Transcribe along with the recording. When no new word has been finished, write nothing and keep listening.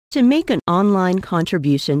To make an online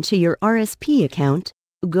contribution to your RSP account,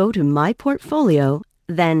 go to My Portfolio,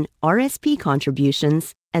 then RSP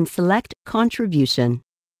Contributions, and select Contribution.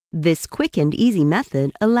 This quick and easy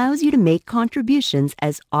method allows you to make contributions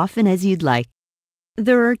as often as you'd like.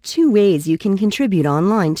 There are two ways you can contribute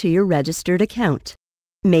online to your registered account.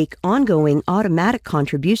 Make ongoing automatic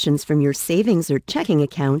contributions from your savings or checking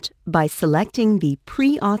account by selecting the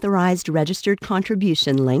Pre-Authorized Registered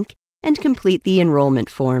Contribution link and complete the enrollment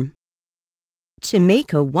form. To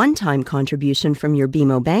make a one-time contribution from your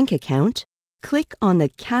BMO bank account, click on the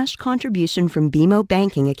Cash Contribution from BMO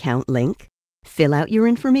Banking Account link, fill out your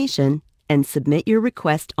information, and submit your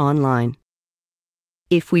request online.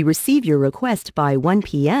 If we receive your request by 1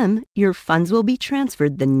 p.m., your funds will be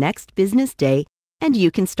transferred the next business day and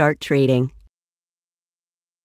you can start trading.